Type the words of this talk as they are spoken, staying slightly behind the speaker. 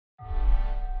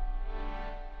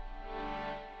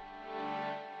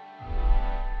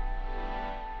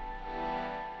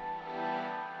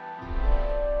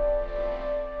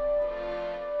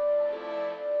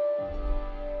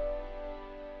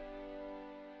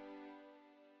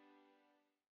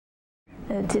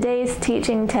Today's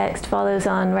teaching text follows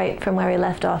on right from where we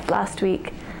left off last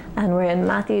week, and we're in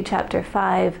Matthew chapter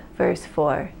 5, verse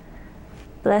 4.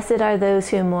 Blessed are those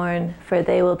who mourn, for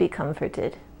they will be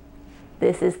comforted.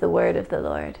 This is the word of the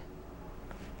Lord.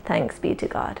 Thanks be to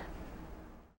God.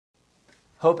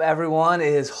 Hope everyone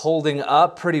is holding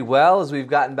up pretty well as we've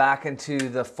gotten back into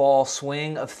the fall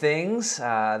swing of things.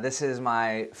 This is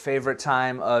my favorite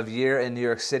time of year in New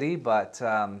York City, but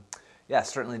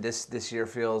certainly this year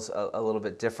feels a little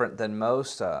bit different than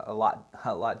most, a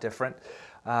lot different.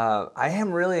 I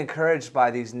am really encouraged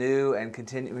by these new and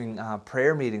continuing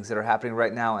prayer meetings that are happening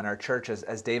right now in our church.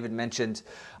 As David mentioned,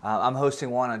 I'm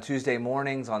hosting one on Tuesday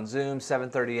mornings on Zoom,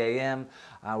 7:30 a.m.,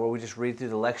 where we just read through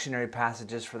the lectionary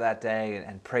passages for that day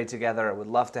and pray together. I would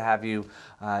love to have you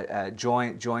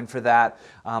join for that.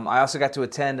 I also got to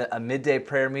attend a midday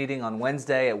prayer meeting on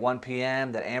Wednesday at 1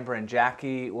 p.m. that Amber and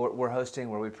Jackie were hosting,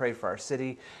 where we prayed for our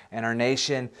city and our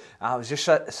nation. It was just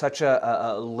such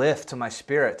a lift to my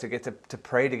spirit to get to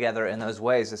pray together in those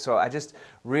ways. And so I just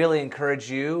really encourage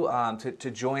you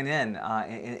to join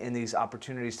in these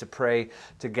opportunities to pray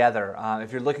together.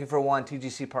 If you're looking for one,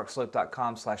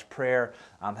 tgcparkslope.com/prayer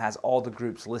has all the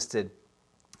groups listed.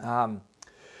 In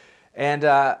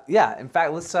fact,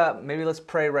 let's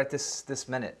pray right this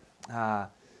minute.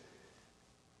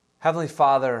 Heavenly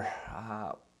Father,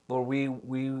 Lord, we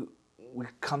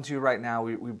come to you right now.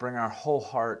 We bring our whole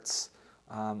hearts.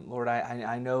 Lord,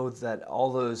 I know that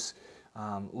all those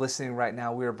listening right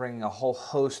now, we are bringing a whole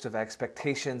host of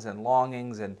expectations and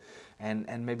longings and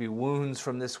maybe wounds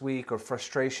from this week, or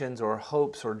frustrations or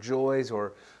hopes or joys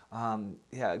or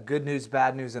good news,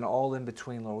 bad news, and all in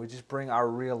between, Lord. We just bring our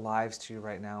real lives to you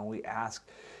right now, and we ask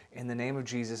in the name of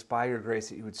Jesus, by your grace,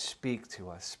 that you would speak to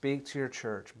us, speak to your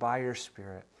church by your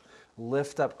Spirit.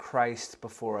 Lift up Christ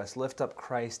before us, lift up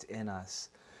Christ in us.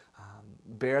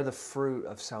 Bear the fruit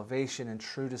of salvation and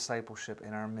true discipleship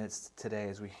in our midst today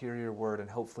as we hear your word, and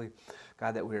hopefully,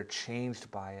 God, that we are changed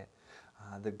by it.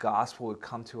 The gospel would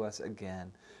come to us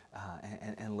again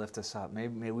and lift us up. May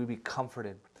we be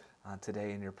comforted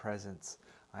today in your presence.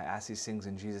 I ask these things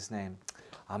in Jesus' name.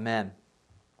 Amen.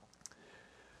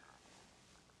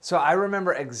 So I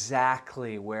remember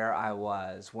exactly where I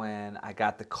was when I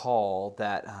got the call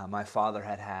that my father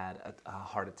had a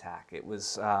heart attack. It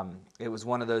was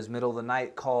one of those middle of the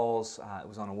night calls. It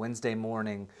was on a Wednesday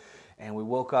morning, and we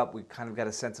woke up. We kind of got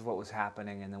a sense of what was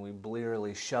happening, and then we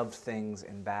blearily shoved things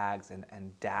in bags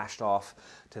and dashed off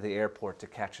to the airport to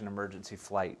catch an emergency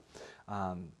flight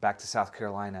back to South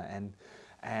Carolina.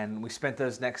 And we spent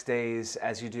those next days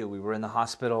as you do. We were in the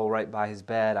hospital right by his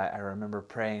bed. I remember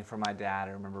praying for my dad.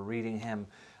 I remember reading him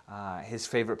his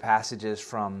favorite passages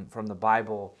from the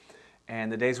Bible.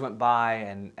 And the days went by,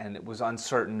 and it was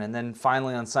uncertain. And then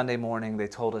finally on Sunday morning, they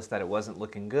told us that it wasn't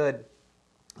looking good,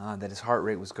 that his heart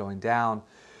rate was going down.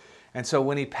 And so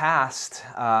when he passed,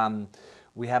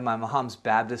 we had my mom's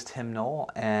Baptist hymnal,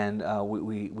 and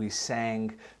we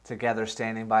sang together,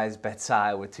 standing by his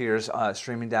bedside with tears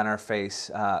streaming down our face.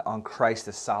 On Christ,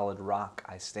 the solid rock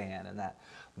I stand, and that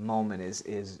moment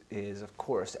is of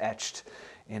course etched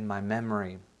in my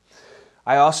memory.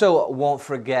 I also won't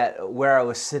forget where I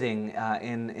was sitting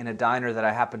in a diner that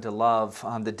I happen to love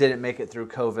that didn't make it through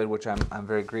COVID, which I'm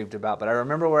very grieved about. But I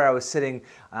remember where I was sitting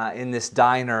in this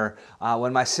diner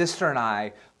when my sister and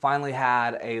I finally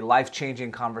had a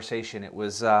life-changing conversation. It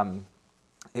was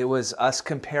us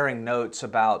comparing notes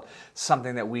about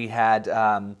something that we had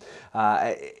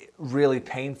really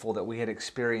painful that we had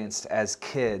experienced as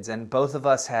kids, and both of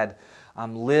us had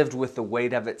lived with the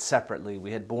weight of it separately.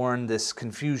 We had borne this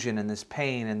confusion and this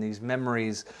pain and these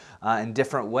memories in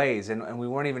different ways, and we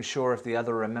weren't even sure if the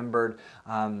other remembered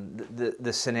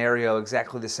the scenario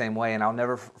exactly the same way. And I'll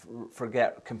never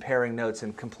forget comparing notes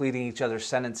and completing each other's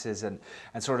sentences and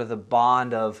sort of the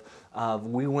bond of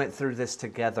we went through this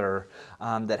together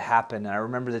that happened. And I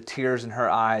remember the tears in her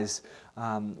eyes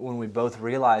when we both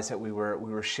realized that we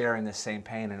were sharing the same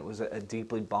pain, and it was a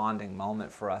deeply bonding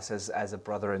moment for us as a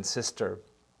brother and sister.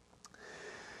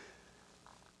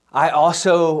 I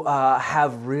also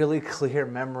have really clear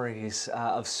memories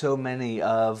of so many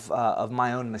of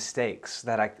my own mistakes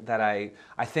that I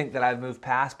think that I've moved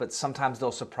past, but sometimes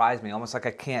they'll surprise me, almost like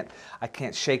I can't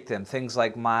shake them. Things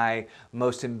like my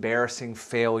most embarrassing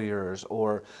failures,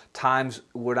 or times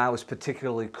when I was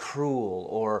particularly cruel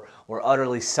or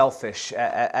utterly selfish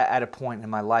at a point in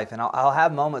my life. And I'll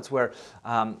have moments where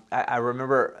I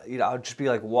remember, I'll just be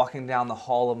like walking down the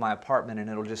hall of my apartment, and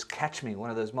it'll just catch me, one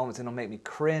of those moments, and it'll make me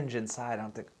cringe cringe inside.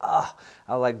 I'm thinking,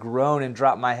 I'll like groan and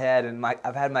drop my head. And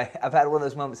I've had one of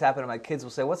those moments happen, and my kids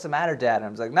will say, "What's the matter, Dad?" And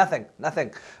I'm like,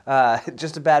 "Nothing,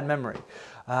 just a bad memory."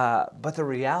 But the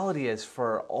reality is,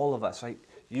 for all of us, right?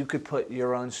 You could put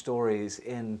your own stories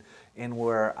in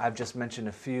where I've just mentioned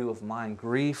a few of mine.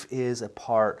 Grief is a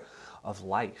part of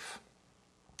life.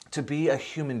 To be a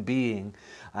human being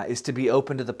is to be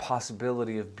open to the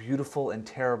possibility of beautiful and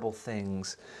terrible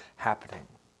things happening.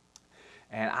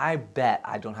 And I bet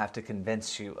I don't have to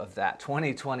convince you of that.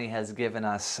 2020 has given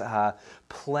us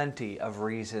plenty of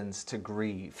reasons to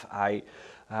grieve. I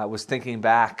was thinking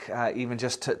back even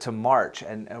just to March,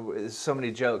 and so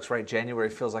many jokes, right? January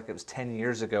feels like it was 10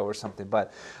 years ago or something.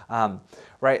 But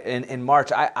right in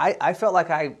March, I felt like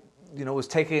I was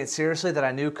taking it seriously, that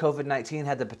I knew COVID-19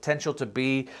 had the potential to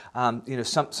be,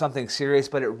 something serious,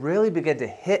 but it really began to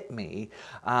hit me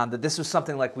that this was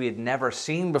something like we had never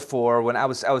seen before. When I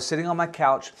was sitting on my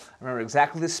couch, I remember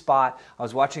exactly this spot. I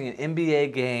was watching an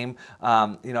NBA game.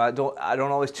 I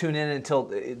don't always tune in until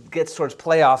it gets towards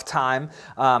playoff time,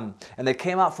 and they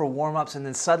came out for warm-ups, and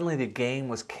then suddenly the game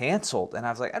was canceled, and I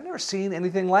was like, I've never seen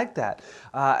anything like that.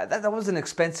 That was an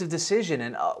expensive decision,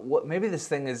 and maybe this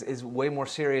thing is way more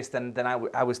serious than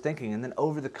I was thinking. And then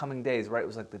over the coming days, right, it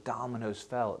was like the dominoes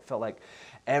fell. It felt like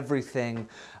everything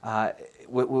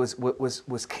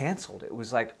was canceled. It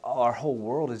was like our whole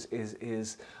world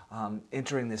is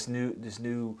entering this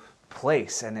new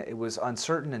place, and it was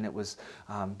uncertain, and it was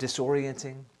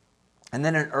disorienting. And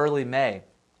then in early May,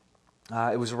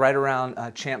 it was right around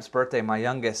Champ's birthday, my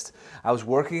youngest. I was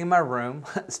working in my room,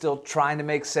 still trying to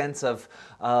make sense of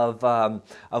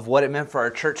what it meant for our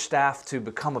church staff to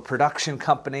become a production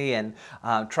company, and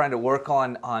trying to work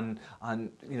on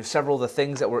several of the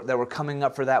things that were coming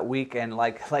up for that week. And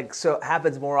like so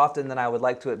happens more often than I would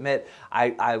like to admit,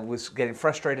 I was getting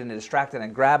frustrated and distracted. I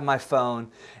grabbed my phone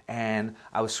and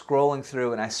I was scrolling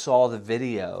through, and I saw the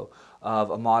video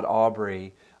of Ahmaud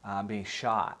Arbery being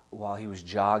shot while he was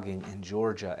jogging in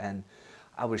Georgia, and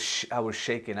I was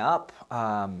shaken up.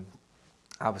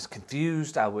 I was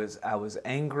confused. I was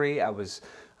angry. I was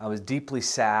deeply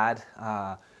sad.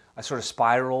 I sort of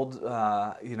spiraled.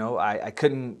 I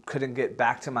couldn't get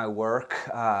back to my work.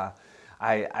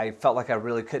 I felt like I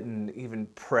really couldn't even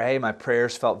pray. My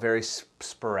prayers felt very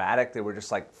sporadic. They were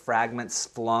just like fragments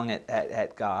flung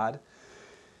at God.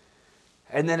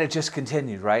 And then it just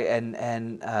continued, right?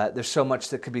 And there's so much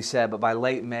that could be said. But by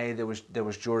late May, there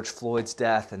was George Floyd's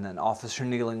death, and an officer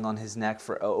kneeling on his neck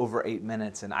for over 8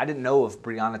 minutes. And I didn't know of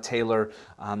Breonna Taylor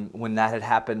when that had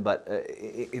happened, but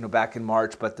back in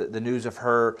March. But the news of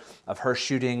her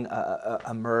shooting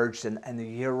emerged, and the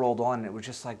year rolled on, and it was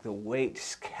just like the weight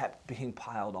just kept being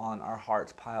piled on our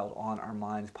hearts, piled on our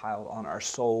minds, piled on our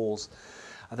souls.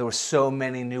 There were so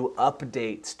many new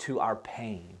updates to our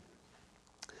pain.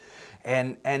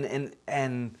 And the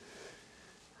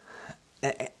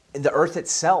earth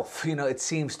itself, it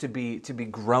seems to be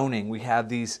groaning. We have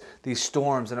these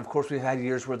storms, and of course we've had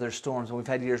years where there's storms, and we've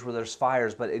had years where there's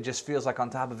fires. But it just feels like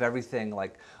on top of everything,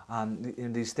 like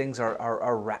these things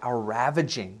are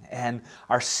ravaging, and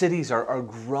our cities are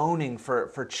groaning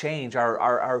for change.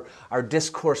 Our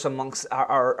discourse amongst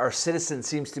our citizens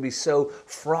seems to be so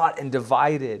fraught and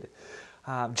divided.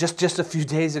 Just a few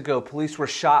days ago, police were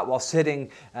shot while sitting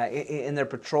in their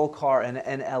patrol car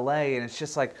in LA, and it's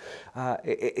just like,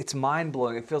 it's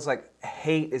mind-blowing. It feels like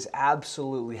hate is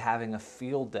absolutely having a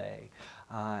field day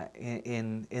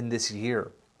in this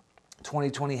year.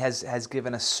 2020 has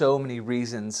given us so many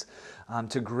reasons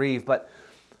to grieve, but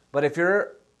if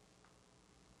you're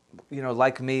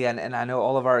like me, and I know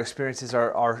all of our experiences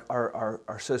are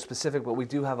so specific, but we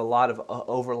do have a lot of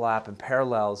overlap and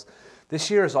parallels. This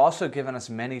year has also given us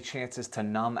many chances to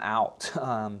numb out,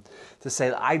 to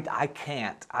say, I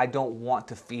can't, I don't want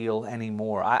to feel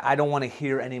anymore. I don't want to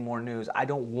hear any more news. I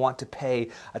don't want to pay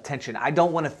attention. I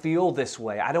don't want to feel this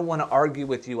way. I don't want to argue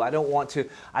with you. I don't want to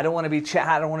be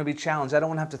challenged. I don't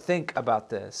want to have to think about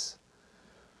this.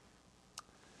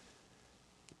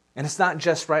 And it's not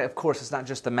just, right, of course, it's not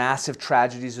just the massive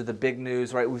tragedies or the big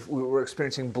news, right? We're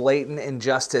experiencing blatant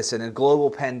injustice and a global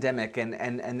pandemic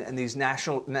and these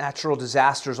natural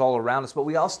disasters all around us, but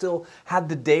we all still have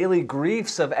the daily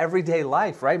griefs of everyday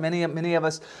life, right? Many of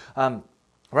us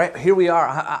Right, here we are.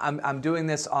 I'm doing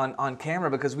this on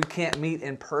camera because we can't meet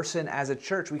in person as a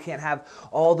church. We can't have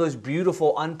all those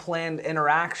beautiful unplanned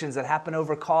interactions that happen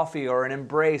over coffee or an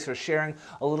embrace or sharing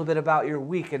a little bit about your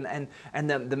week and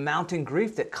the mounting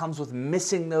grief that comes with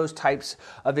missing those types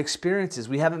of experiences.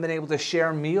 We haven't been able to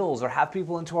share meals or have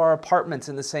people into our apartments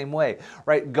in the same way,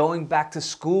 right? Going back to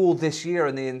school this year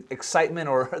and the excitement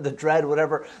or the dread,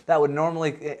 whatever that would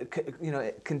normally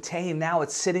contain, now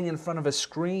it's sitting in front of a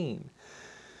screen.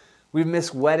 We've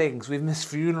missed weddings, we've missed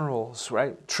funerals,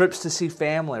 right? Trips to see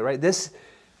family, right? This,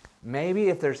 maybe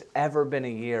if there's ever been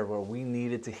a year where we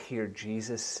needed to hear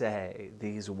Jesus say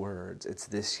these words, it's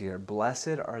this year.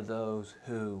 Blessed are those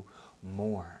who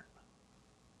mourn,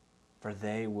 for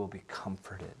they will be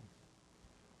comforted.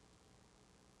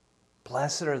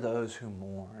 Blessed are those who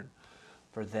mourn,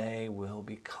 for they will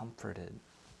be comforted.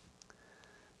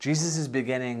 Jesus is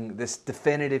beginning this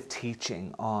definitive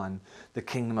teaching on the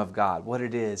kingdom of God, what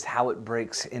it is, how it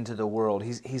breaks into the world.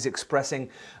 He's expressing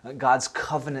God's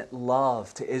covenant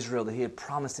love to Israel that he had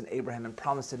promised in Abraham and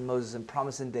promised in Moses and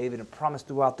promised in David and promised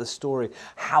throughout the story,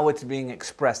 how it's being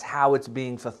expressed, how it's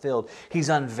being fulfilled. He's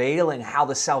unveiling how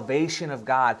the salvation of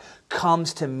God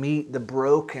comes to meet the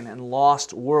broken and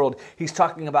lost world. He's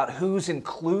talking about who's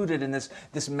included in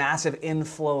this massive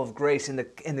inflow of grace in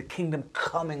the kingdom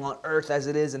coming on earth as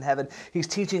it is in heaven. He's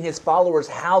teaching his followers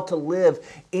how to live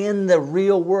in the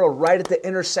real world, right at the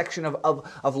intersection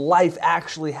of life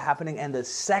actually happening. And the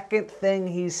second thing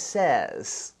he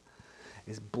says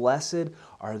is, blessed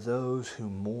are those who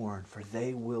mourn, for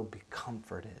they will be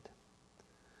comforted.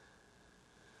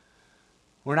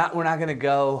 We're not going to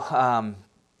go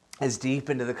as deep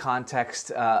into the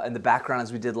context and the background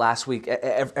as we did last week,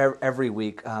 every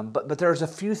week. But there's a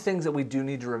few things that we do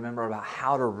need to remember about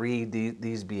how to read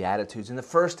these Beatitudes. And the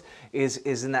first is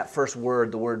in that first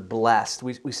word, the word blessed.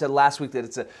 We said last week that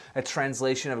it's a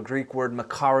translation of a Greek word,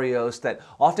 makarios, that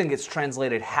often gets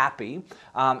translated happy.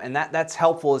 And that's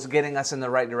helpful, is getting us in the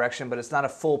right direction, but it's not a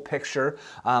full picture.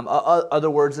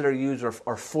 Other words that are used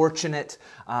are fortunate.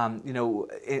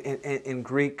 In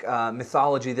Greek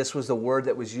mythology, this was the word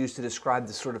that was used to describe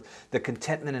the sort of the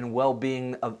contentment and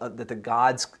well-being that the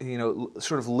gods,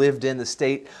 sort of lived in, the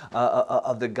state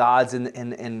of the gods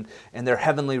in their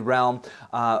heavenly realm.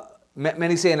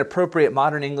 Many say an appropriate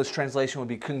modern English translation would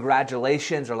be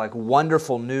congratulations or like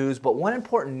wonderful news. But one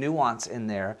important nuance in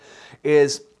there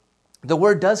is the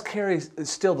word does carry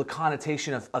still the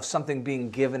connotation of something being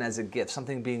given as a gift,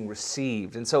 something being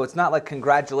received. And so it's not like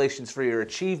congratulations for your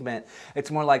achievement.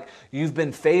 It's more like you've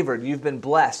been favored, you've been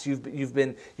blessed, you've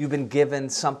been given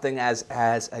something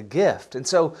as a gift. And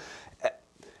so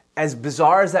as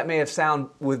bizarre as that may have sounded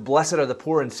with blessed are the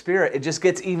poor in spirit, it just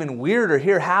gets even weirder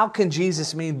here. How can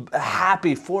Jesus mean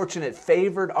happy, fortunate,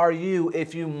 favored are you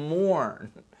if you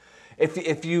mourn?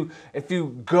 If you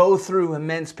go through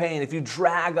immense pain, if you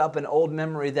drag up an old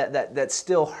memory that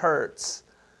still hurts,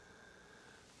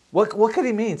 what could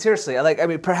he mean? Seriously,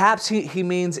 perhaps he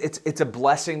means it's a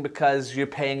blessing because you're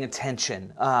paying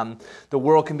attention. The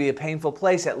world can be a painful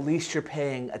place. At least you're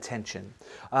paying attention.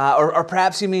 Or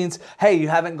perhaps he means, hey, you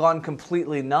haven't gone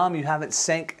completely numb. You haven't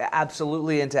sank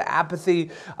absolutely into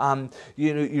apathy.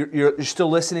 You're still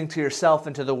listening to yourself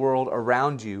and to the world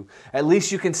around you. At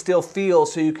least you can still feel,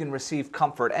 so you can receive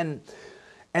comfort.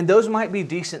 And those might be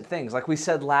decent things. Like we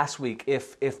said last week,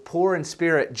 if poor in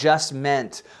spirit just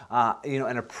meant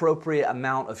an appropriate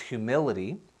amount of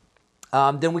humility,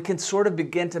 then we can sort of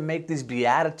begin to make these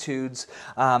Beatitudes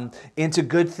into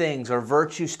good things or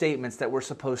virtue statements that we're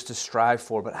supposed to strive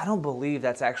for. But I don't believe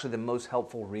that's actually the most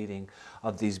helpful reading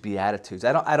of these Beatitudes.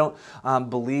 I don't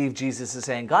believe Jesus is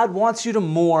saying God wants you to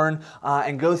mourn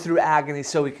and go through agony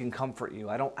so he can comfort you.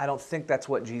 I don't think that's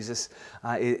what Jesus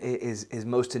is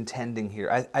most intending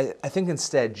here. I think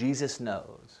instead Jesus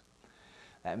knows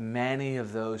that many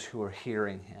of those who are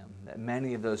hearing him, that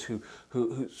many of those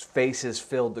whose faces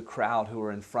filled the crowd who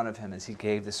were in front of him as he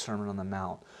gave the Sermon on the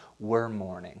Mount were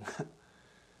mourning.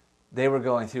 They were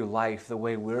going through life the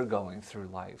way we're going through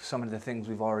life. Some of the things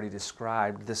we've already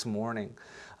described this morning.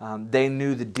 They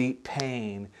knew the deep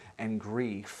pain and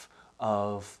grief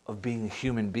of being a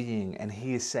human being. And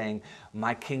he is saying,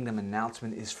 my kingdom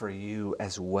announcement is for you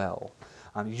as well.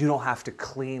 You don't have to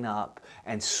clean up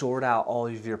and sort out all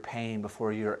of your pain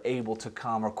before you're able to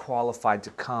come or qualified to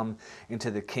come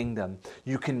into the kingdom.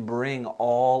 You can bring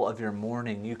all of your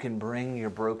mourning. You can bring your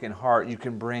broken heart. You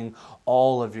can bring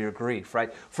all of your grief,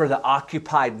 right? For the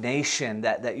occupied nation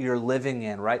that you're living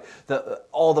in, right?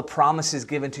 All the promises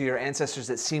given to your ancestors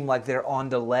that seem like they're on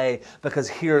delay because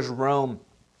here's Rome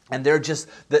And they're just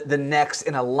the next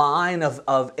in a line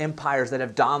of empires that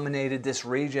have dominated this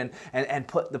region and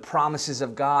put the promises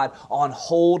of God on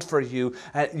hold for you.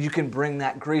 You can bring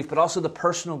that grief, but also the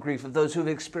personal grief of those who have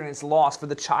experienced loss, for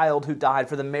the child who died,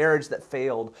 for the marriage that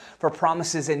failed, for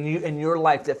promises in your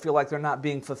life that feel like they're not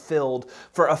being fulfilled,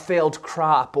 for a failed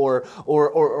crop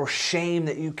or shame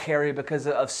that you carry because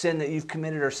of sin that you've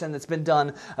committed or sin that's been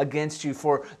done against you,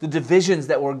 for the divisions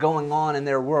that were going on in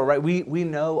their world, right? We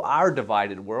know our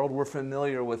divided world. We're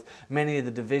familiar with many of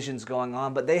the divisions going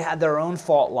on, but they had their own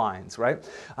fault lines, right?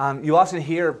 You often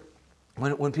hear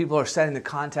when people are setting the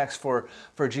context for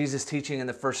Jesus' teaching in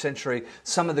the first century,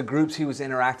 some of the groups he was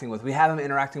interacting with. We have him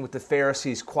interacting with the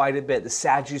Pharisees quite a bit. The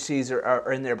Sadducees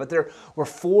are in there. But there were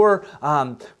four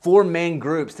main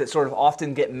groups that sort of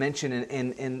often get mentioned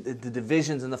in the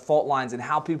divisions and the fault lines and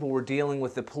how people were dealing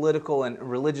with the political and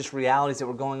religious realities that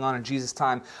were going on in Jesus'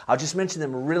 time. I'll just mention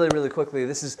them really, really quickly.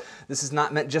 This is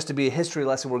not meant just to be a history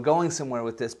lesson. We're going somewhere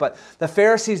with this. But the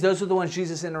Pharisees, those are the ones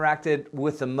Jesus interacted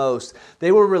with the most.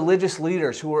 They were religious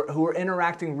leaders who were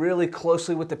interacting really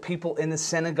closely with the people in the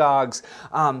synagogues.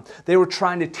 They were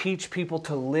trying to teach people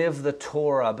to live the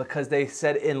Torah because they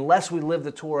said, unless we live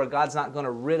the Torah, God's not going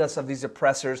to rid us of these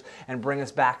oppressors and bring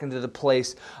us back into the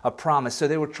place of promise. So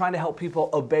they were trying to help people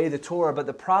obey the Torah, but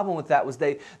the problem with that was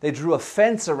they drew a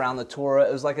fence around the Torah.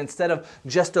 It was like, instead of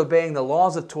just obeying the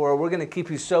laws of Torah, we're going to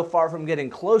keep you so far from getting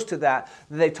close to that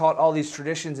they taught all these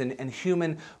traditions and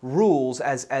human rules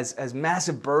as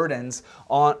massive burdens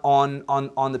on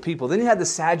the people. Then you had the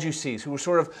Sadducees, who were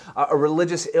sort of a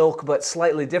religious ilk, but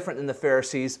slightly different than the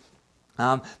Pharisees.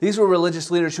 These were religious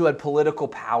leaders who had political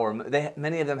power.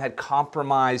 Many of them had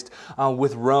compromised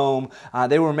with Rome.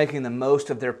 They were making the most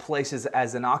of their places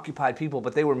as an occupied people,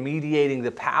 but they were mediating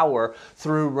the power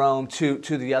through Rome to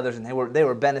the others, and they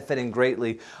were benefiting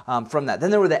greatly from that.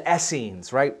 Then there were the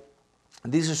Essenes, right?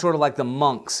 These are sort of like the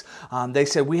monks. They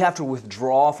said we have to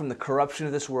withdraw from the corruption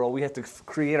of this world. We have to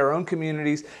create our own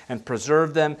communities and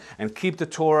preserve them and keep the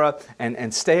Torah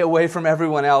and stay away from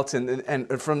everyone else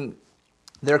and from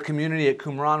their community at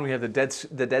Qumran. We have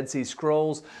the Dead Sea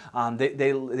Scrolls.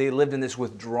 They lived in this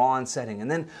withdrawn setting. And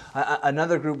then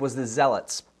another group was the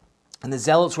Zealots. And the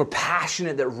Zealots were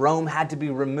passionate that Rome had to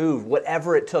be removed,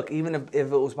 whatever it took, even if it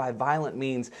was by violent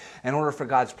means, in order for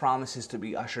God's promises to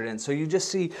be ushered in. So you just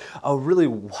see a really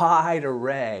wide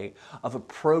array of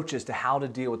approaches to how to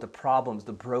deal with the problems,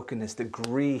 the brokenness, the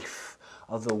grief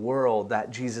of the world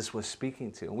that Jesus was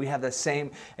speaking to. And we have the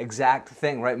same exact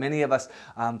thing, right? Many of us,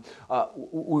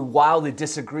 we wildly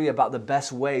disagree about the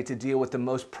best way to deal with the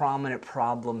most prominent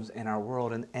problems in our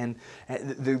world and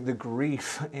the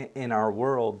grief in our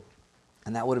world.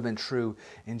 And that would have been true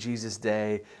in Jesus'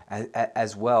 day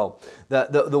as well.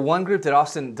 The one group that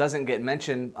often doesn't get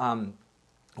mentioned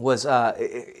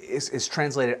is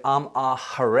translated Am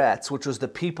Haaretz, which was the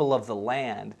people of the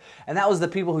land. And that was the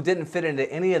people who didn't fit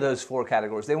into any of those four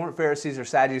categories. They weren't Pharisees or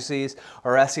Sadducees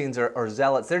or Essenes or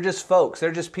Zealots. They're just folks.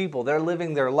 They're just people. They're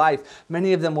living their life.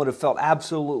 Many of them would have felt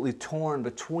absolutely torn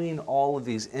between all of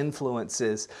these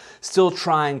influences, still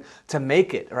trying to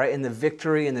make it, right, in the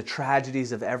victory and the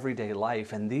tragedies of everyday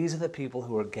life. And these are the people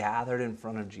who are gathered in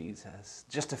front of Jesus.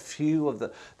 Just a few of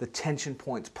the tension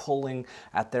points pulling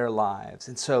at their lives.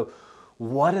 And so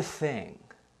what a thing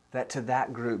that to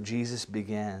that group Jesus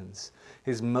begins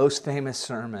his most famous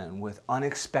sermon with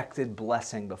unexpected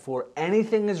blessing. Before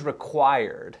anything is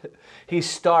required, he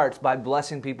starts by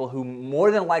blessing people who more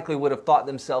than likely would have thought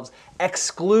themselves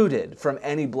excluded from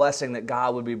any blessing that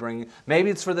God would be bringing.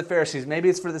 Maybe it's for the Pharisees, maybe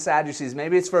it's for the Sadducees,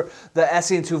 maybe it's for the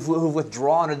Essenes who've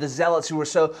withdrawn, or the Zealots who were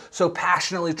so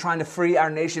passionately trying to free our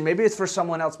nation. Maybe it's for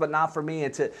someone else, but not for me.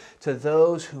 And to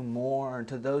those who mourn,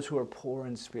 to those who are poor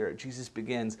in spirit, Jesus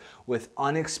begins with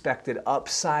unexpected,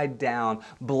 upside down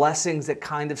blessings that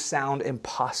kind of sound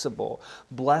impossible.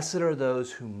 Blessed are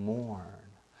those who mourn,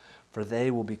 for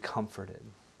they will be comforted.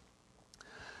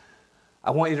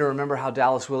 I want you to remember how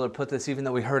Dallas Willard put this, even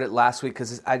though we heard it last week,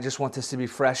 because I just want this to be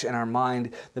fresh in our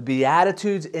mind. The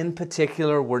Beatitudes in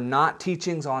particular were not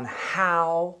teachings on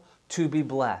how to be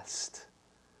blessed.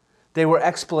 They were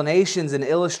explanations and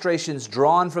illustrations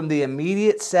drawn from the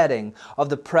immediate setting of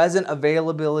the present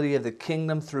availability of the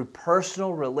kingdom through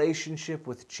personal relationship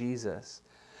with Jesus.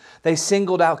 They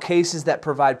singled out cases that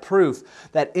provide proof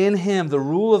that in Him the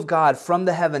rule of God from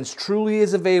the heavens truly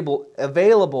is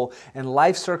available in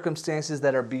life circumstances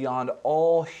that are beyond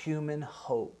all human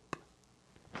hope.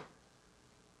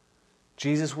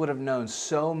 Jesus would have known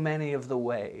so many of the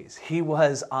ways. He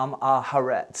was Am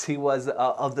Haaretz. He was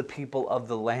of the people of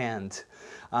the land.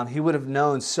 He would have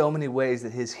known so many ways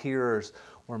that His hearers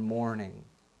were mourning.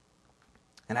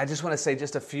 And I just want to say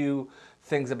just a few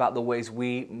things about the ways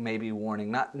we may be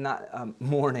mourning, not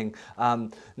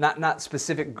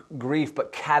specific grief,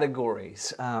 but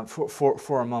categories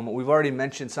for a moment. We've already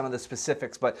mentioned some of the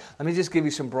specifics, but let me just give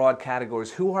you some broad categories.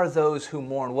 Who are those who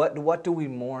mourn? What do we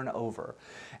mourn over?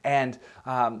 And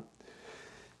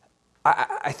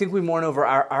I think we mourn over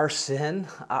our sin,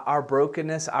 our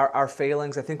brokenness, our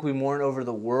failings. I think we mourn over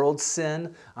the world's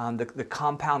sin, the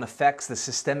compound effects, the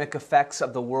systemic effects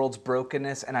of the world's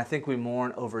brokenness, and I think we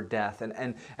mourn over death.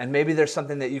 And maybe there's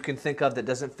something that you can think of that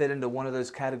doesn't fit into one of those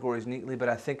categories neatly, but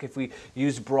I think if we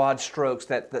use broad strokes,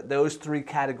 that those three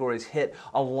categories hit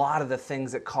a lot of the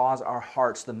things that cause our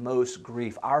hearts the most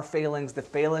grief. Our failings, the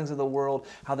failings of the world,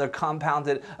 how their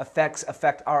compounded effects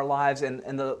affect our lives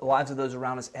and the lives of those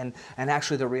around us, and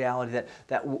actually the reality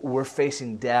that we're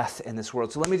facing death in this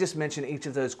world. So let me just mention each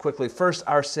of those quickly. First,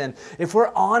 our sin. If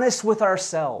we're honest with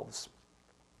ourselves,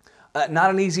 not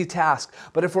an easy task,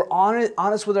 but if we're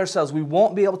honest with ourselves, we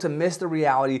won't be able to miss the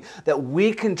reality that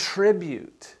we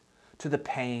contribute to the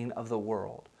pain of the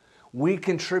world. We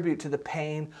contribute to the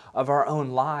pain of our own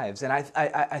lives. And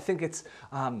I think it's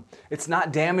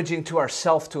not damaging to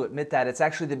ourselves to admit that. It's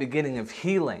actually the beginning of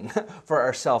healing for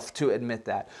ourselves to admit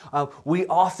that. We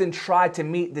often try to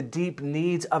meet the deep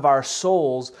needs of our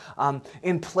souls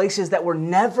in places that were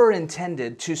never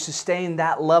intended to sustain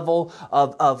that level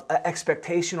of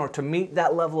expectation or to meet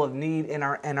that level of need in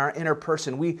our inner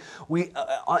person. We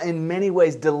in many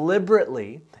ways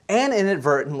deliberately and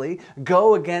inadvertently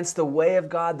go against the way of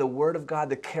God, the Word of God,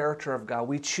 the character of God.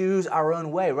 We choose our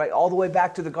own way, right? All the way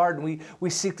back to the garden, we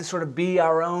seek to sort of be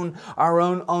our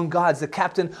own gods, the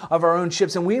captain of our own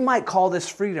ships. And we might call this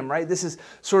freedom, right? This is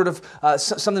sort of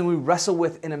something we wrestle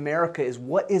with in America, is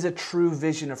what is a true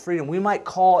vision of freedom? We might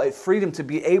call it freedom to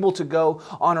be able to go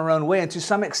on our own way. And to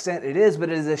some extent it is, but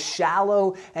it is a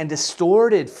shallow and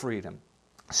distorted freedom.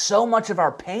 So much of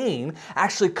our pain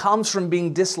actually comes from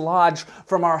being dislodged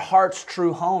from our heart's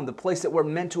true home, the place that we're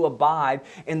meant to abide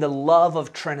in the love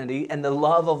of Trinity and the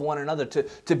love of one another,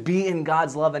 to be in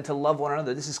God's love and to love one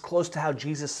another. This is close to how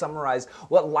Jesus summarized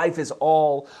what life is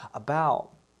all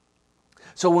about.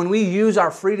 So when we use our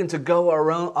freedom to go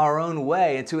our own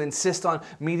way and to insist on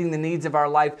meeting the needs of our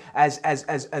life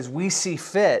as we see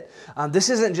fit, this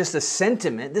isn't just a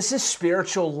sentiment, this is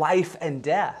spiritual life and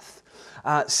death.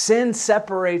 Sin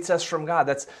separates us from God.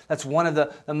 That's one of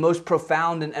the most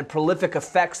profound and prolific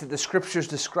effects that the Scriptures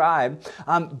describe.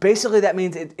 Basically, that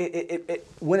means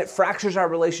when it fractures our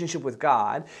relationship with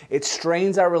God, it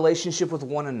strains our relationship with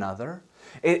one another.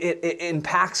 It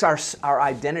impacts our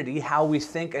identity, how we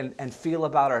think and feel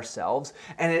about ourselves,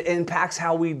 and it impacts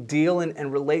how we deal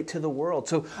and relate to the world.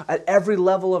 So at every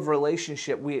level of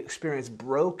relationship, we experience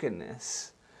brokenness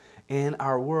in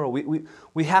our world.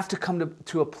 We have to come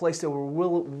to a place that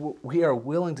we are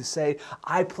willing to say,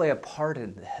 I play a part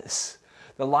in this.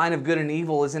 The line of good and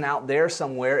evil isn't out there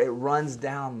somewhere. It runs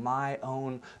down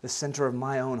the center of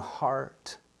my own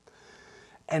heart.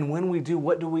 And when we do,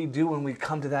 what do we do when we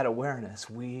come to that awareness?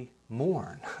 We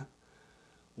mourn.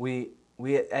 We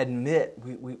admit,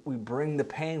 we bring the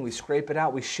pain, we scrape it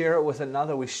out, we share it with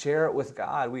another, we share it with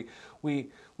God. We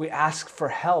ask for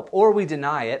help, or we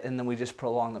deny it and then we just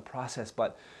prolong the process.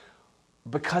 But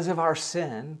because of our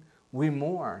sin, we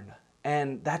mourn.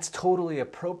 And that's totally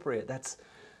appropriate. That's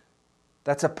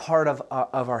a part of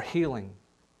our healing.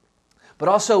 But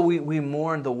also we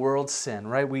mourn the world's sin,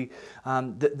 right?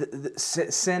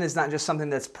 Sin is not just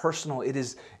something that's personal. It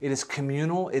is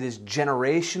communal. It is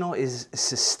generational. It is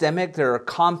systemic. There are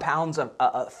compounds of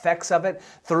effects of it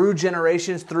through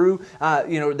generations, through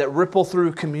that ripple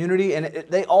through community, and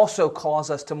they also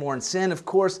cause us to mourn. Sin, of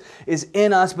course, is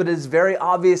in us, but it is very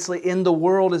obviously in the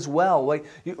world as well. Like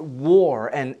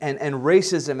war and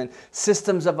racism and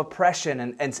systems of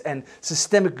oppression and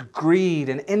systemic greed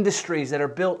and industries that are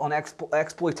built on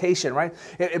exploitation, right?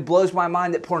 It blows my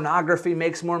mind that pornography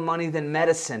makes more money than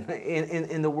medicine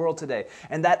in the world today.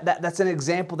 And that's an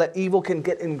example that evil can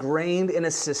get ingrained in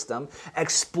a system,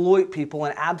 exploit people,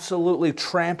 and absolutely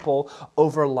trample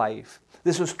over life.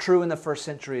 This was true in the first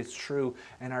century. It's true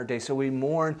in our day. So we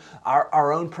mourn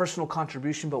our own personal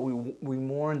contribution, but we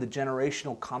mourn the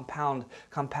generational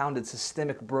compounded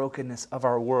systemic brokenness of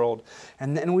our world.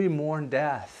 And then we mourn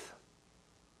death.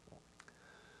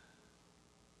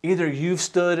 Either you've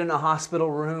stood in a hospital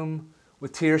room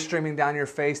with tears streaming down your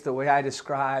face the way I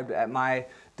described at my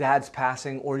dad's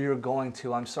passing, or you're going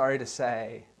to, I'm sorry to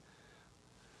say.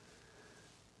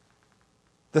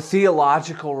 The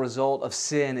theological result of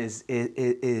sin is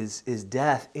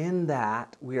death, in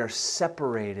that we are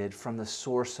separated from the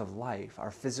source of life. Our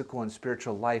physical and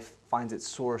spiritual life finds its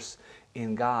source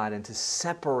in God, and to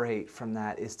separate from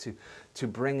that is to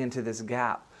bring into this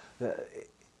gap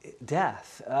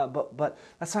death. But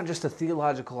that's not just a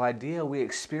theological idea. We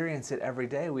experience it every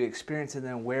day. We experience it in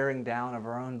the wearing down of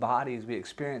our own bodies. We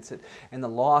experience it in the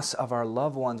loss of our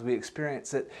loved ones. We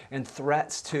experience it in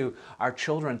threats to our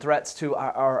children, threats to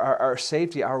our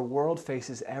safety. Our world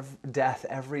faces death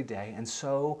every day, and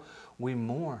so we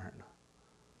mourn,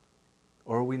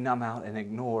 or we numb out and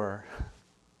ignore.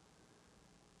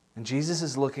 And Jesus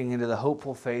is looking into the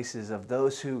hopeful faces of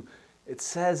those who, it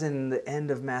says in the end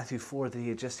of Matthew 4 that he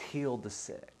had just healed the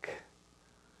sick.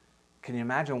 Can you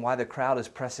imagine why the crowd is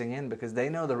pressing in? Because they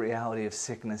know the reality of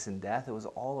sickness and death. It was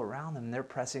all around them. They're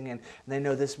pressing in. And they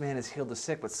know this man has healed the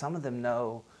sick. But some of them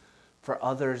know for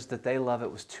others that they love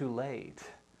it was too late.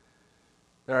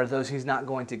 There are those he's not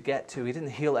going to get to. He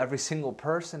didn't heal every single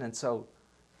person. And so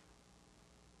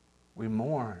we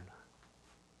mourn.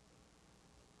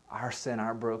 Our sin,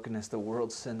 our brokenness, the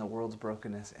world's sin, the world's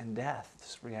brokenness, and death.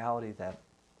 This reality that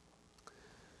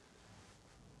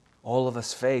all of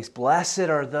us face. Blessed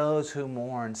are those who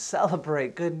mourn.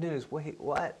 Celebrate. Good news. Wait,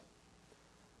 what?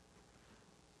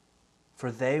 For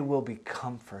they will be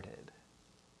comforted.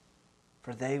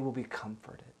 For they will be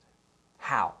comforted.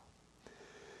 How?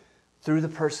 Through the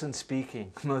person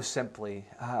speaking, most simply.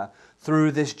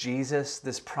 Through this Jesus,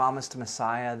 this promised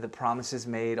Messiah, the promises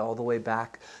made all the way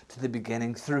back to the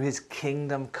beginning, through his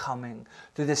kingdom coming,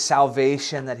 through the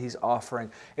salvation that he's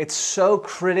offering. It's so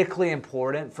critically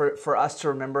important for us to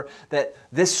remember that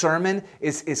this sermon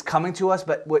is coming to us,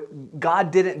 but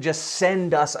God didn't just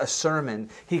send us a sermon.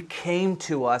 He came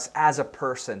to us as a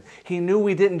person. He knew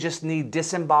we didn't just need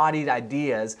disembodied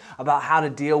ideas about how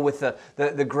to deal with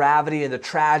the gravity and the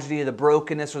tragedy and the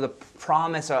brokenness or the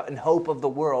promise and hope of the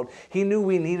world. He knew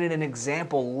we needed an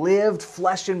example, lived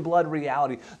flesh and blood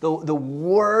reality. The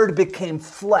Word became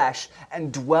flesh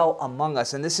and dwelt among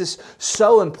us. And this is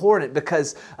so important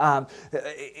because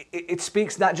it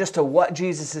speaks not just to what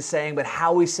Jesus is saying, but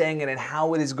how he's saying it and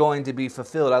how it is going to be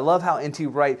fulfilled. I love how N.T.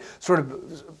 Wright sort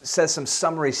of says some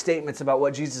summary statements about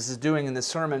what Jesus is doing in this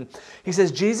sermon. He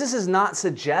says, Jesus is not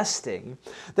suggesting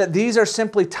that these are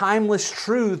simply timeless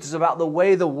truths about the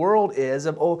way the world is,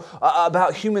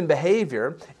 about human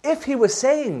behavior. If he was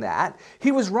saying that,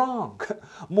 he was wrong.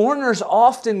 Mourners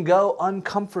often go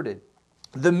uncomforted.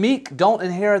 The meek don't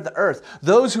inherit the earth.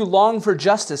 Those who long for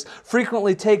justice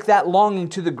frequently take that longing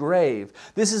to the grave.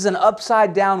 This is an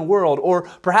upside down world, or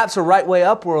perhaps a right way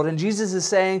up world. And Jesus is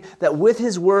saying that with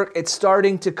his work, it's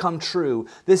starting to come true.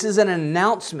 This is an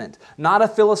announcement, not a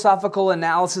philosophical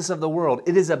analysis of the world.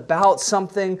 It is about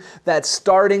something that's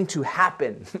starting to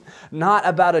happen, not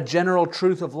about a general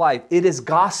truth of life. It is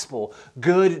gospel,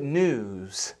 good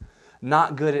news,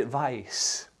 not good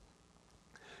advice.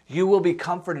 You will be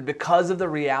comforted because of the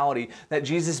reality that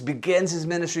Jesus begins his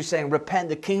ministry saying, repent,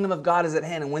 the kingdom of God is at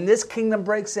hand. And when this kingdom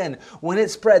breaks in, when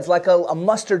it spreads like a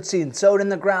mustard seed sowed in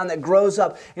the ground that grows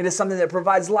up into something that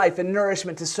provides life and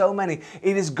nourishment to so many,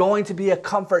 it is going to be a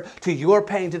comfort to your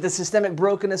pain, to the systemic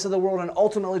brokenness of the world, and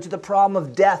ultimately to the problem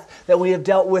of death that we have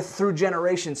dealt with through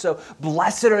generations. So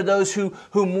blessed are those who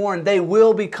mourn. They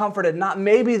will be comforted. Not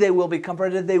maybe they will be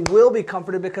comforted. They will be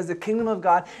comforted because the kingdom of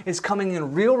God is coming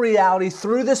in real reality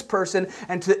through this person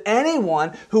and to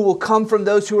anyone who will come from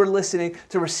those who are listening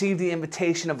to receive the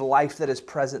invitation of life that is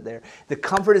present there. The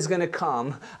comfort is going to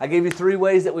come. I gave you 3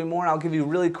 ways that we mourn. I'll give you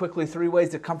really quickly 3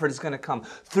 ways the comfort is going to come.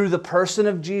 Through the person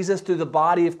of Jesus, through the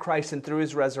body of Christ, and through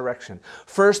his resurrection.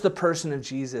 First, the person of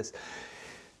Jesus.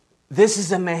 This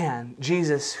is a man,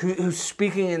 Jesus, who's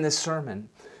speaking in this sermon,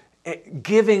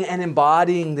 giving and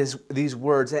embodying these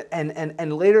words.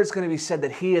 And later it's going to be said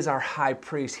that he is our high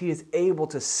priest. He is able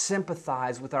to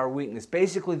sympathize with our weakness.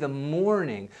 Basically, the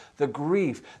mourning, the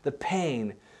grief, the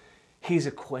pain, he's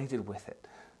acquainted with it.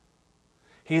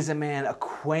 He is a man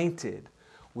acquainted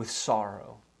with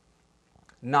sorrow,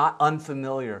 not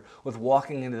unfamiliar with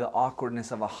walking into the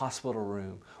awkwardness of a hospital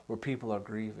room where people are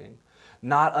grieving.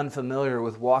 Not unfamiliar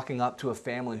with walking up to a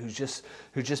family who's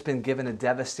just been given a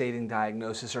devastating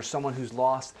diagnosis, or someone who's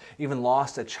lost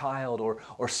a child,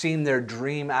 or seen their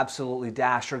dream absolutely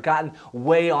dashed, or gotten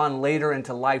way on later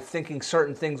into life thinking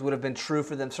certain things would have been true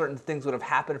for them, certain things would have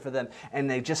happened for them, and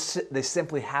they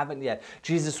simply haven't yet.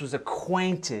 Jesus was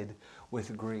acquainted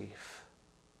with grief.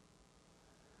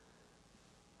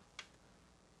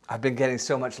 I've been getting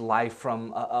so much life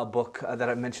from a book that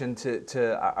I've mentioned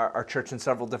to our church in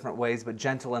several different ways, but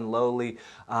Gentle and Lowly,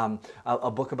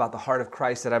 a book about the heart of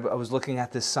Christ that I was looking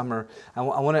at this summer. I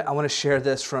want to share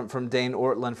this from Dane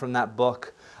Ortland from that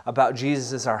book about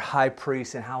Jesus as our high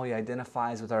priest and how he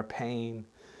identifies with our pain,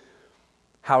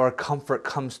 how our comfort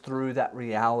comes through that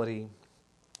reality.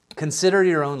 Consider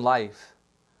your own life.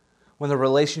 When the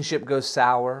relationship goes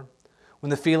sour, when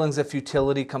the feelings of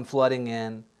futility come flooding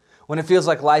in, when it feels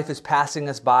like life is passing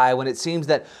us by, when it seems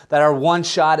that our one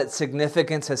shot at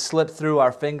significance has slipped through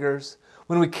our fingers,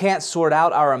 when we can't sort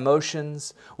out our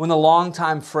emotions, when the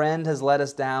longtime friend has let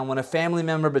us down, when a family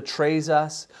member betrays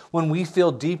us, when we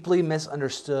feel deeply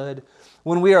misunderstood,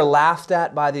 when we are laughed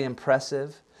at by the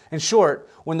impressive. In short,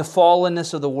 when the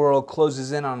fallenness of the world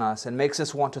closes in on us and makes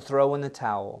us want to throw in the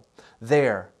towel,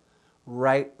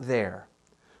 right there,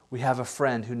 we have a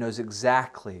friend who knows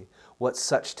exactly what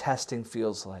such testing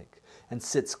feels like and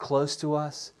sits close to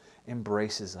us,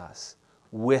 embraces us,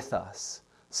 with us,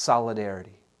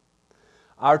 solidarity.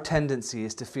 Our tendency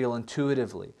is to feel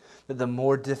intuitively that the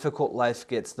more difficult life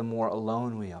gets, the more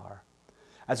alone we are.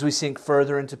 As we sink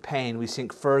further into pain, we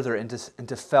sink further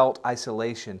into felt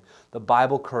isolation. The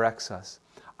Bible corrects us.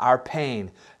 Our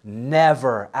pain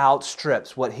never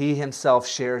outstrips what He Himself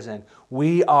shares in.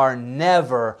 We are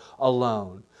never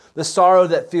alone. The sorrow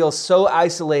that feels so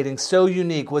isolating, so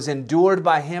unique, was endured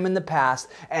by Him in the past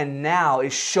and now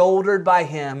is shouldered by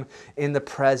Him in the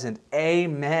present.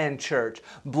 Amen, church.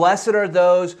 Blessed are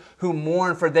those who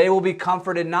mourn, for they will be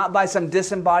comforted not by some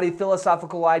disembodied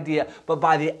philosophical idea, but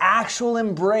by the actual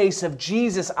embrace of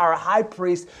Jesus, our high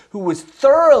priest, who was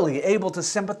thoroughly able to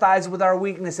sympathize with our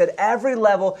weakness at every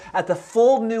level, at the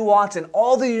full nuance and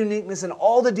all the uniqueness and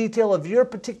all the detail of your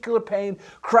particular pain.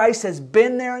 Christ has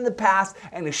been there in the past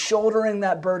and is shouldering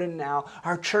that burden now.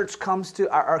 Our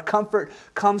comfort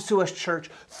comes to us,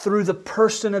 church, through the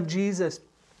person of Jesus.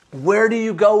 Where do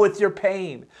you go with your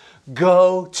pain?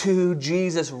 Go to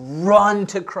Jesus. Run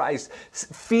to Christ.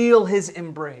 Feel His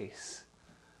embrace.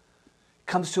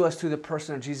 Comes to us through the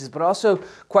person of Jesus, but also,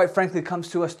 quite frankly, comes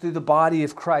to us through the body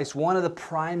of Christ. One of the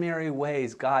primary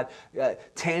ways God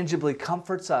tangibly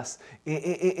comforts us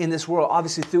in this world,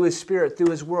 obviously through His Spirit,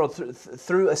 through His world,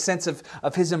 through a sense of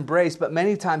His embrace, but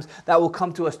many times that will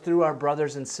come to us through our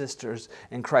brothers and sisters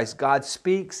in Christ. God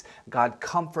speaks, God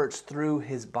comforts through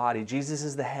His body. Jesus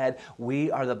is the head,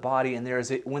 we are the body, and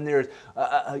when there's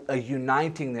a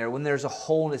uniting there, when there's a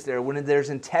wholeness there, when there's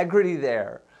integrity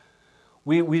there,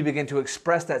 we begin to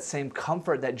express that same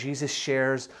comfort that Jesus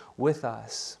shares with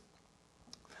us.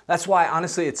 That's why,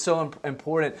 honestly, it's so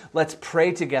important. Let's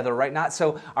pray together, right? Not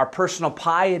so our personal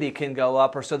piety can go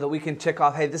up or so that we can tick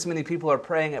off, hey, this many people are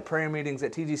praying at prayer meetings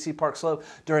at TGC Park Slope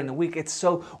during the week. It's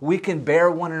so we can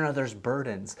bear one another's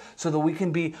burdens, so that we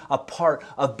can be a part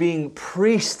of being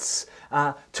priests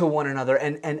to one another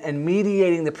and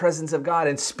mediating the presence of God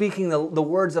and speaking the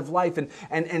words of life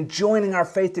and joining our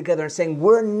faith together and saying,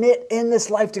 we're knit in this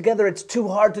life together. It's too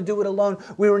hard to do it alone.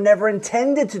 We were never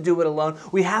intended to do it alone.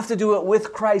 We have to do it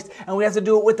with Christ, and we have to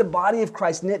do it with the body of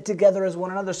Christ, knit together as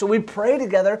one another. So we pray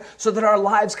together so that our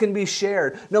lives can be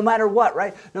shared, no matter what,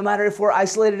 right? No matter if we're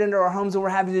isolated into our homes and we're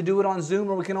having to do it on Zoom,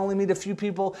 or we can only meet a few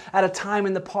people at a time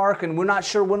in the park, and we're not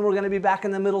sure when we're going to be back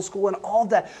in the middle school and all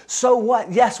that. So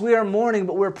what? Yes, we are mourning,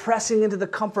 but we're pressing into the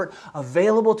comfort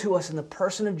available to us in the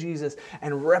person of Jesus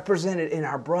and represented in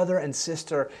our brother and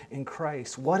sister in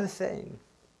Christ. What a thing.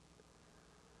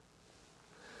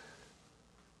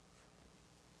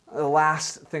 The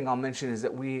last thing I'll mention is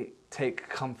that we take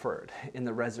comfort in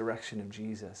the resurrection of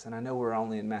Jesus. And I know we're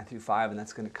only in Matthew 5, and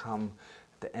that's going to come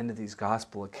at the end of these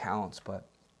gospel accounts, but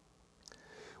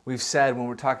we've said when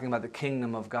we're talking about the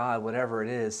kingdom of God, whatever it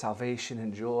is, salvation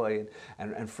and joy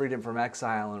and freedom from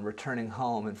exile and returning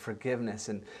home and forgiveness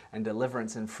and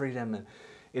deliverance and freedom, and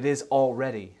it is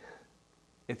already.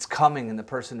 It's coming in the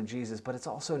person of Jesus, but it's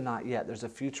also not yet. There's a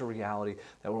future reality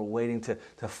that we're waiting to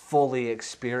fully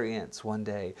experience one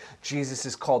day. Jesus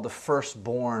is called the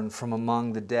firstborn from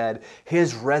among the dead.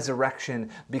 His resurrection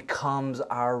becomes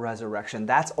our resurrection.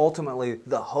 That's ultimately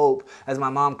the hope. As my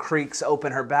mom creaks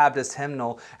open her Baptist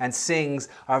hymnal and sings,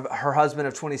 her husband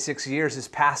of 26 years is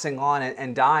passing on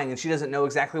and dying, and she doesn't know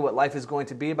exactly what life is going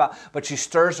to be about, but she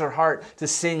stirs her heart to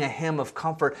sing a hymn of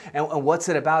comfort. And what's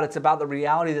it about? It's about the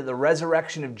reality that the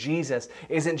resurrection of Jesus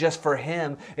isn't just for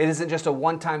Him. It isn't just a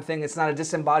one-time thing. It's not a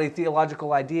disembodied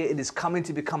theological idea. It is coming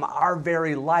to become our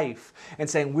very life and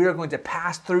saying we are going to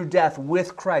pass through death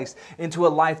with Christ into a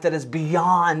life that is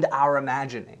beyond our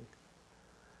imagining.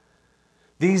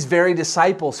 These very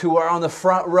disciples who are on the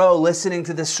front row listening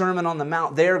to the Sermon on the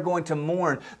Mount, they are going to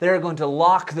mourn. They are going to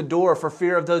lock the door for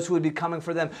fear of those who would be coming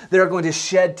for them. They are going to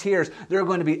shed tears. They're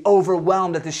going to be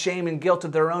overwhelmed at the shame and guilt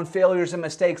of their own failures and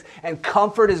mistakes. And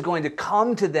comfort is going to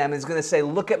come to them. It's going to say,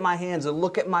 look at my hands and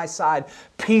look at my side.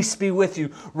 Peace be with you.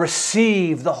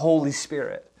 Receive the Holy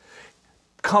Spirit.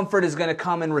 Comfort is going to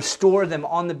come and restore them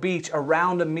on the beach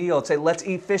around a meal and say, let's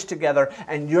eat fish together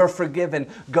and you're forgiven.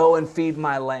 Go and feed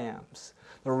my lambs.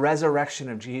 The resurrection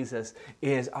of Jesus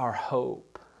is our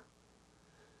hope.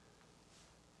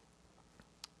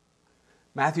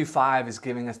 Matthew 5 is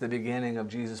giving us the beginning of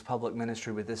Jesus' public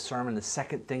ministry with this sermon. The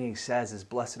second thing he says is,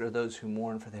 "Blessed are those who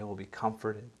mourn, for they will be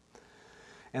comforted."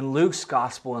 In Luke's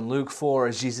gospel, in Luke 4,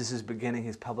 as Jesus is beginning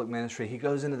his public ministry, he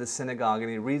goes into the synagogue and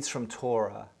he reads from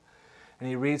Torah. And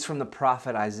he reads from the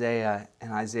prophet Isaiah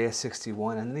in Isaiah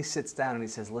 61. And then he sits down and he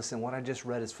says, "Listen, what I just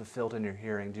read is fulfilled in your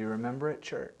hearing. Do you remember it,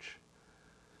 church?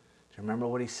 Do you remember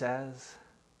what he says?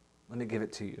 Let me give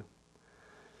it to you.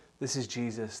 This is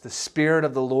Jesus. The Spirit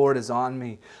of the Lord is on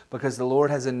me because the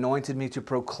Lord has anointed me to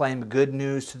proclaim good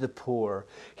news to the poor.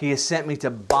 He has sent me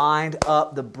to bind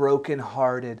up the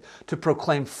brokenhearted, to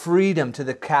proclaim freedom to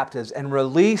the captives and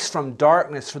release from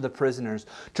darkness for the prisoners,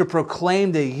 to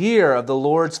proclaim the year of the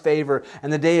Lord's favor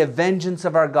and the day of vengeance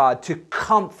of our God, to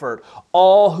comfort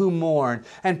all who mourn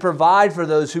and provide for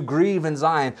those who grieve in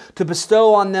Zion, to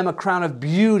bestow on them a crown of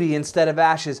beauty instead of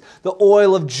ashes, the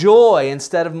oil of joy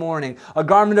instead of mourning, a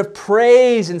garment of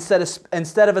praise instead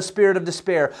of a spirit of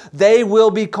despair. They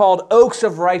will be called oaks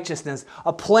of righteousness,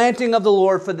 a planting of the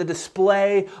Lord for the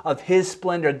display of His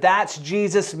splendor." That's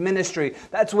Jesus' ministry.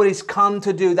 That's what He's come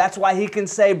to do. That's why He can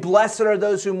say, "Blessed are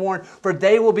those who mourn, for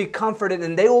they will be comforted,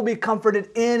 and they will be comforted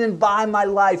in and by my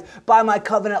life, by my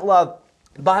covenant love,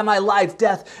 by my life,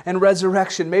 death, and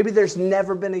resurrection." Maybe there's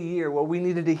never been a year where we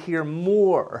needed to hear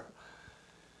more.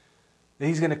 That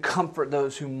He's going to comfort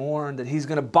those who mourn, that He's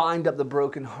going to bind up the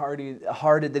brokenhearted,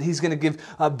 that He's going to give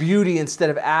beauty instead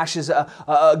of ashes,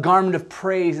 a garment of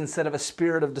praise instead of a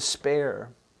spirit of despair.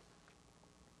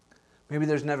 Maybe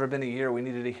there's never been a year we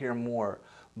needed to hear more.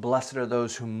 Blessed are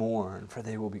those who mourn, for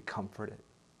they will be comforted.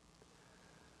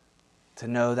 To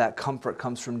know that comfort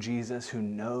comes from Jesus, who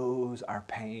knows our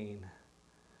pain,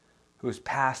 who has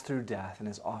passed through death and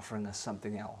is offering us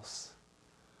something else.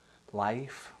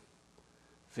 Life,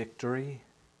 victory,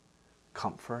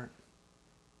 comfort.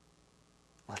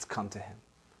 Let's come to Him.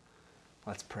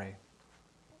 Let's pray.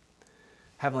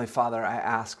 Heavenly Father, I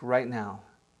ask right now,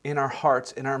 in our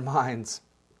hearts, in our minds,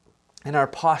 in our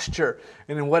posture,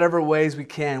 and in whatever ways we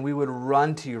can, we would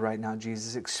run to You right now,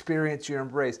 Jesus. Experience Your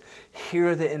embrace.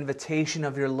 Hear the invitation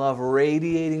of Your love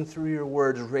radiating through Your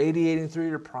words, radiating through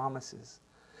Your promises,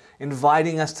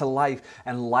 inviting us to life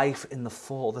and life in the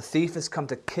full. The thief has come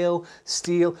to kill,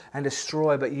 steal, and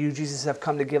destroy, but You, Jesus, have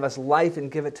come to give us life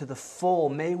and give it to the full.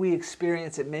 May we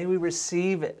experience it. May we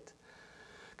receive it.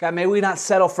 God, may we not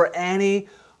settle for any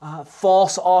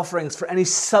false offerings, for any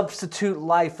substitute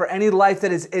life, for any life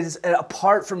that is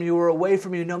apart from You or away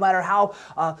from You, no matter how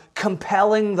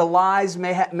compelling the lies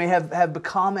may have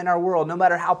become in our world, no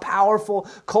matter how powerful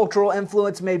cultural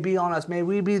influence may be on us. May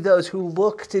we be those who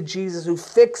look to Jesus, who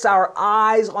fix our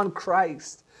eyes on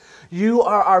Christ. You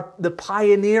are the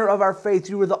pioneer of our faith.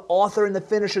 You are the author and the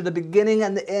finisher, the beginning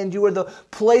and the end. You are the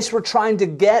place we're trying to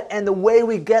get and the way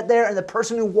we get there and the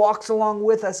person who walks along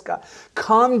with us, God.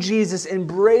 Come, Jesus,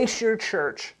 embrace Your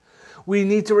church. We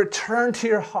need to return to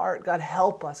Your heart. God,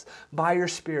 help us by Your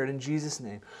Spirit in Jesus'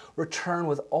 name. Return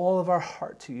with all of our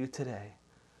heart to You today.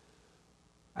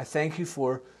 I thank You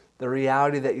for the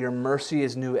reality that Your mercy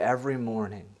is new every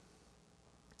morning.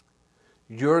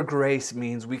 Your grace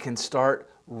means we can start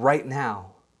right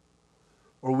now,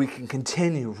 or we can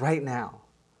continue right now.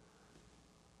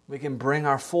 We can bring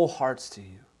our full hearts to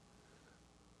You.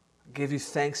 Give You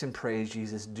thanks and praise,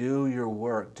 Jesus. Do Your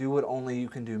work. Do what only You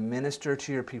can do. Minister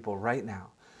to Your people right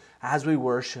now as we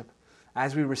worship,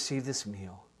 as we receive this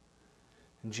meal.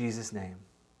 In Jesus' name,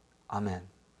 amen.